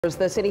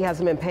The city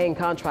hasn't been paying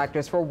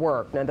contractors for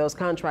work. Now, those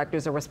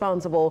contractors are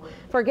responsible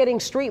for getting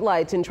street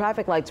lights and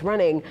traffic lights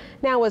running.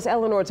 Now, as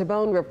Eleanor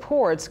Tabone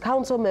reports,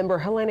 Council member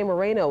Helene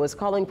Moreno is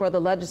calling for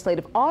the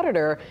legislative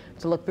auditor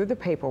to look through the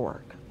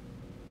paperwork.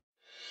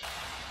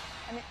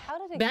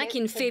 Back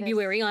in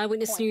February,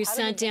 Eyewitness News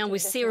sat down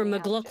with Sarah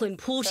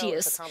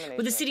McLaughlin-Porteous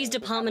with the city's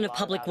Department of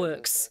Public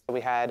Works.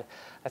 We had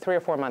a 3 or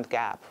 4 month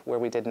gap where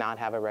we did not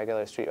have a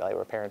regular streetlight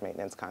repair and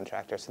maintenance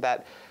contractor. So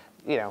that,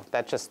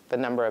 just the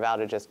number of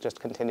outages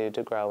just continued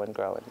to grow and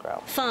grow and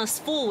grow.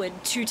 Fast forward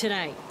to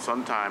today.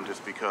 Sometimes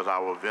it's because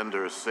our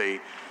vendors say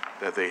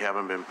that they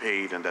haven't been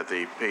paid and that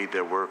they paid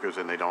their workers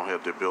and they don't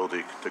have the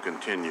ability to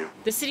continue.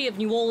 The City of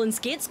New Orleans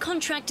gets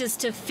contractors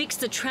to fix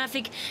the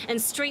traffic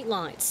and street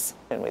lights.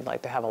 And we'd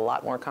like to have a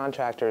lot more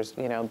contractors,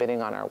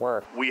 bidding on our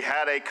work. We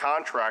had a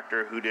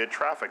contractor who did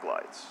traffic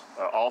lights,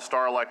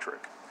 All-Star Electric.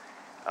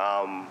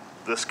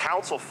 This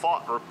council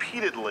fought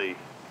repeatedly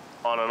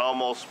on an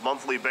almost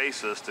monthly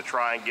basis to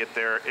try and get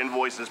their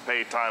invoices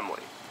paid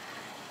timely.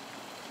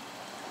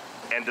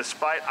 And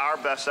despite our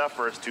best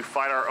efforts to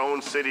fight our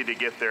own city to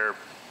get their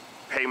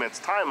payments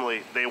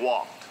timely, they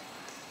walked.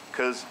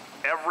 Because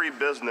every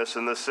business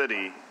in the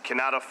city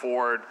cannot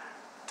afford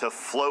to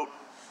float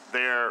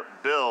their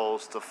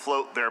bills, to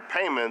float their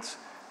payments,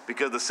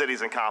 because the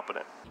city's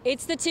incompetent.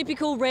 It's the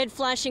typical red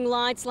flashing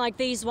lights like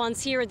these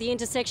ones here at the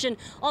intersection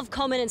of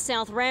Common and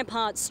South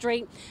Rampart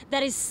Street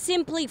that is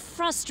simply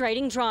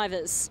frustrating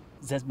drivers.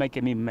 That's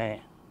making me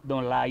mad.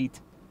 Don't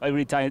light.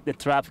 Every time the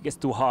traffic is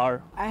too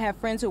hard. I have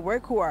friends who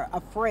work who are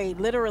afraid,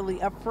 literally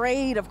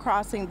afraid of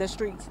crossing the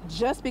streets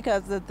just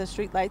because of the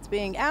street lights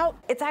being out.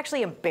 It's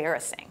actually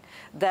embarrassing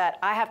that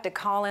I have to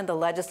call in the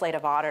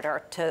legislative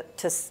auditor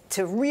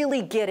to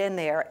really get in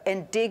there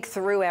and dig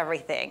through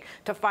everything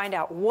to find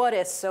out what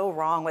is so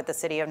wrong with the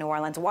city of New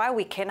Orleans, why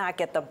we cannot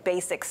get the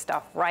basic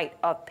stuff right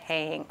of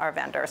paying our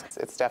vendors.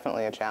 It's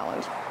definitely a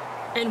challenge.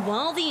 And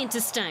while the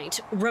interstate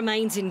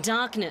remains in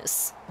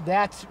darkness.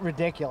 That's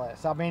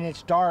ridiculous. I mean,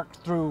 it's dark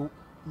through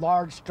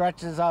large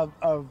stretches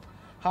of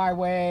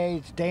highway.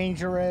 It's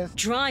dangerous.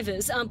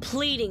 Drivers are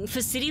pleading for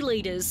city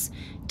leaders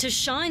to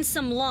shine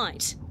some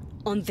light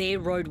on their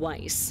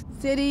roadways.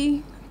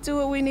 City, do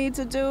what we need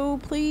to do,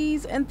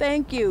 please, and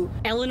thank you.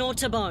 Eleanor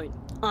Tabone,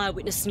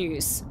 Eyewitness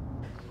News.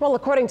 Well,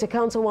 according to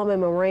Councilwoman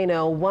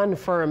Moreno, one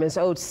firm is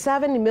owed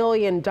 $7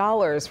 million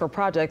for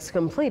projects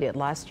completed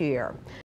last year.